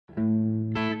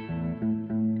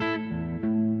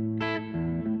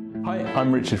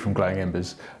I'm Richard from Glowing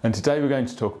Embers, and today we're going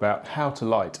to talk about how to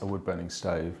light a wood-burning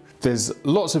stove. There's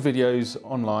lots of videos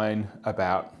online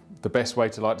about the best way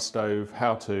to light a stove,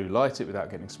 how to light it without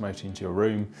getting smoke into your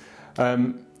room.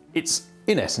 It's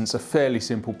in essence a fairly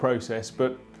simple process,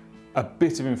 but a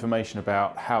bit of information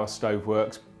about how a stove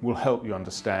works will help you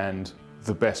understand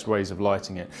the best ways of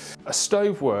lighting it. A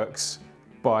stove works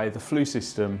by the flue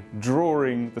system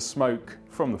drawing the smoke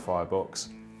from the firebox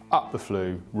up the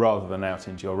flue rather than out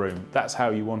into your room. That's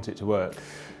how you want it to work.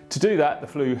 To do that, the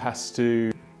flue has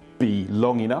to be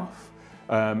long enough,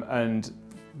 and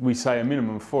we say a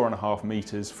minimum of 4.5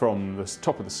 meters from the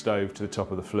top of the stove to the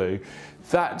top of the flue.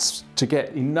 That's to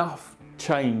get enough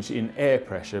change in air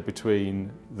pressure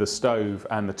between the stove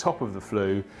and the top of the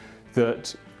flue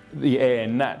that the air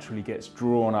naturally gets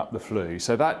drawn up the flue.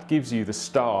 So that gives you the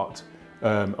start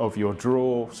of your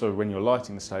draw. So when you're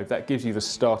lighting the stove, that gives you the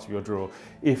start of your draw.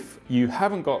 If you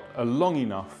haven't got a long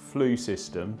enough flue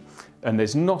system and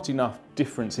there's not enough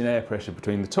difference in air pressure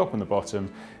between the top and the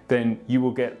bottom, then you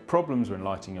will get problems when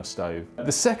lighting your stove.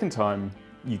 The second time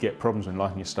you get problems when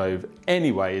lighting your stove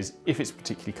anyway is if it's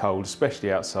particularly cold,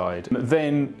 especially outside.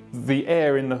 Then the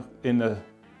air in the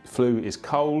flue is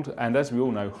cold, and as we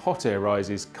all know, hot air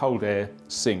rises, cold air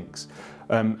sinks.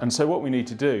 And so what we need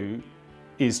to do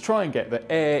is try and get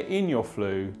the air in your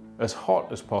flue as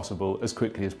hot as possible, as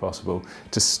quickly as possible,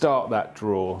 to start that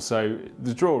draw. So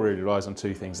the draw really relies on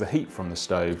two things: the heat from the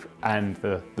stove and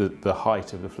the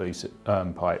height of the flue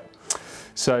pipe.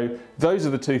 So those are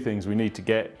the two things we need to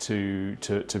get to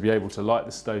be able to light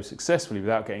the stove successfully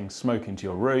without getting smoke into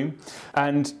your room.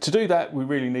 And to do that, we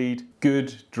really need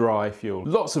good dry fuel.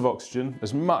 Lots of oxygen,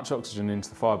 as much oxygen into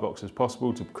the firebox as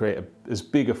possible to create as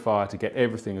big a fire, to get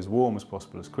everything as warm as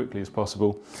possible, as quickly as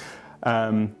possible.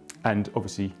 And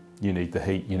obviously you need the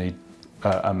heat, you need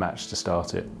a match to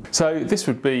start it. So this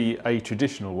would be a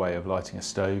traditional way of lighting a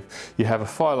stove. You have a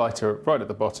fire lighter right at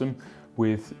the bottom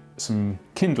with some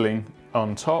kindling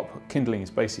on top. Kindling is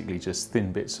basically just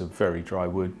thin bits of very dry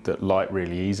wood that light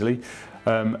really easily,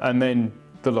 and then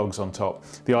the logs on top.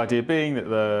 The idea being that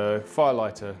the fire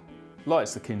lighter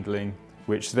lights the kindling,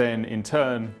 which then in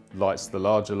turn lights the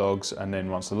larger logs, and then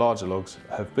once the larger logs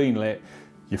have been lit,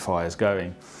 your fire's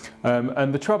going.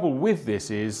 And the trouble with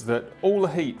this is that all the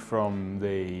heat from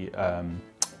the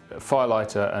fire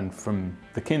lighter and from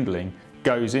the kindling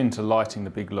goes into lighting the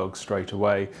big logs straight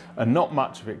away, and not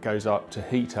much of it goes up to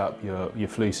heat up your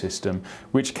flue system,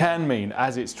 which can mean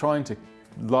as it's trying to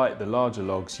light the larger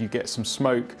logs, you get some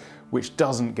smoke which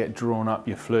doesn't get drawn up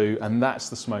your flue, and that's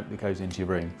the smoke that goes into your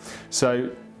room.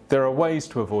 So there are ways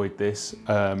to avoid this.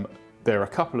 There are a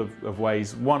couple of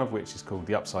ways, one of which is called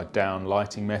the upside down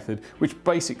lighting method, which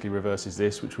basically reverses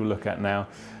this, which we'll look at now.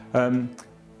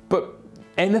 But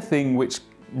anything which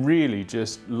really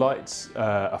just lights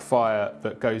a fire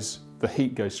that the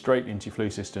heat goes straight into your flue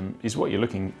system is what you're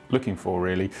looking for,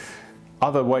 really.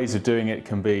 Other ways of doing it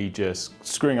can be just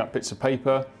screwing up bits of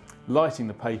paper, lighting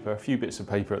the paper, a few bits of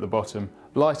paper at the bottom,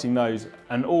 lighting those,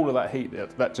 and all of that heat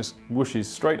that just whooshes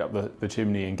straight up the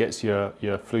chimney and gets your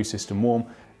flue system warm.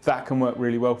 That can work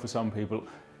really well for some people.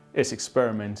 It's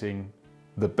experimenting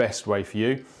the best way for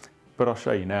you, but I'll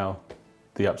show you now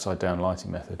the upside down lighting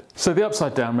method. So the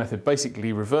upside down method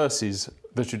basically reverses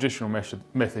the traditional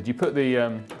method. You put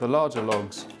the larger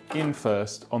logs in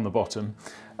first on the bottom,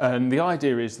 and the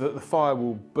idea is that the fire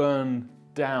will burn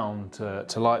down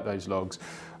to light those logs,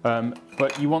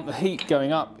 but you want the heat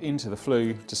going up into the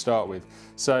flue to start with.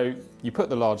 So you put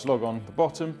the large log on the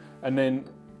bottom and then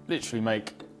literally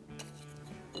make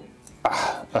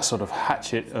a sort of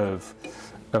hatchet of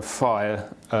fire,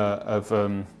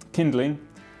 kindling,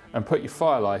 and put your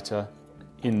fire lighter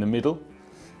in the middle,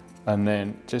 and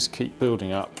then just keep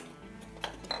building up.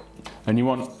 And you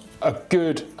want a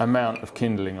good amount of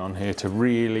kindling on here to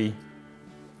really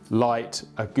light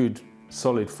a good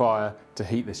solid fire to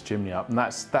heat this chimney up, and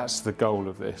that's the goal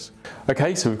of this.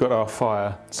 Okay, so we've got our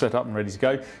fire set up and ready to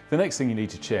go. The next thing you need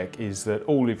to check is that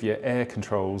all of your air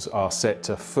controls are set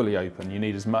to fully open. You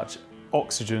need as much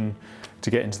oxygen to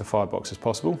get into the firebox as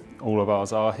possible. All of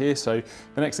ours are here, so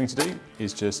the next thing to do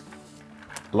is just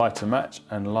light a match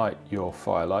and light your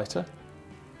fire lighter.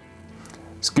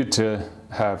 It's good to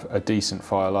have a decent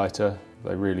fire lighter.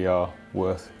 They really are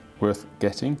worth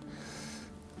getting.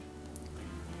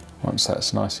 Once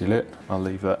that's nicely lit, I'll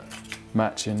leave that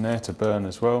match in there to burn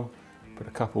as well. Put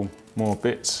a couple more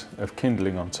bits of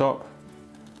kindling on top.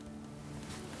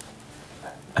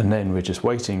 And then we're just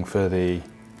waiting for the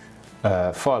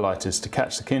fire lighters to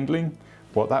catch the kindling.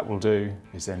 What that will do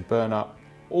is then burn up.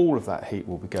 All of that heat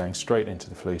will be going straight into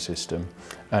the flue system,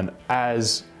 and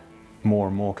as more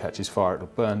and more catches fire, it'll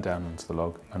burn down onto the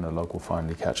log and the log will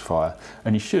finally catch fire.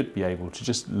 And you should be able to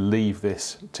just leave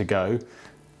this to go.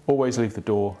 Always leave the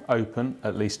door open,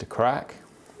 at least a crack,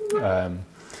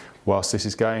 whilst this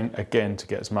is going, again, to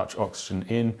get as much oxygen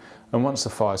in. And once the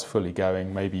fire's fully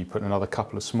going, maybe you put another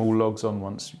couple of small logs on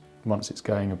once it's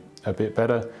going a bit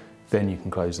better, then you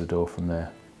can close the door from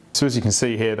there. So as you can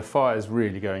see here, the fire is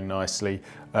really going nicely.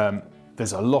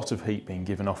 There's a lot of heat being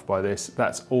given off by this.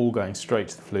 That's all going straight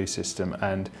to the flue system,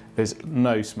 and there's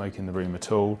no smoke in the room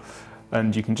at all.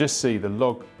 And you can just see the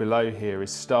log below here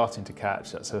is starting to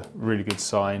catch. That's a really good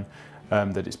sign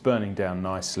that it's burning down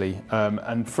nicely.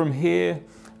 And from here,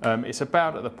 it's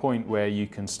about at the point where you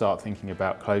can start thinking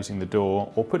about closing the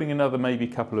door or putting another maybe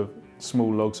couple of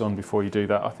small logs on before you do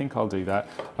that. I think I'll do that.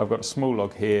 I've got a small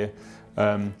log here.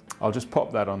 I'll just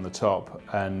pop that on the top,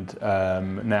 and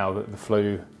now that the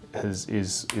flue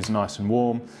is nice and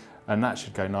warm, and that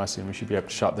should go nicely, and we should be able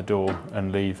to shut the door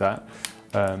and leave that.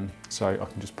 So I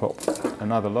can just pop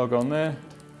another log on there,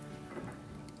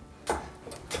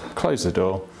 close the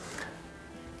door,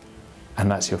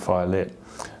 and that's your fire lit.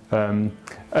 And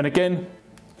again,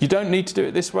 you don't need to do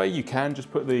it this way. You can just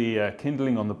put the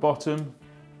kindling on the bottom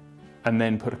and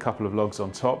then put a couple of logs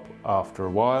on top after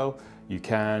a while. You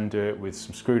can do it with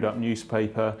some screwed up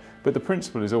newspaper, but the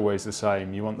principle is always the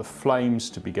same. You want the flames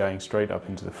to be going straight up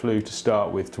into the flue to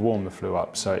start with, to warm the flue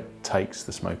up so it takes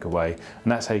the smoke away.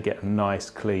 And that's how you get a nice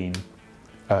clean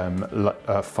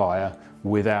fire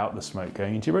without the smoke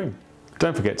going into your room.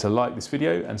 Don't forget to like this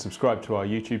video and subscribe to our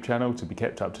YouTube channel to be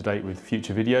kept up to date with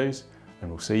future videos, and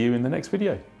we'll see you in the next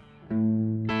video.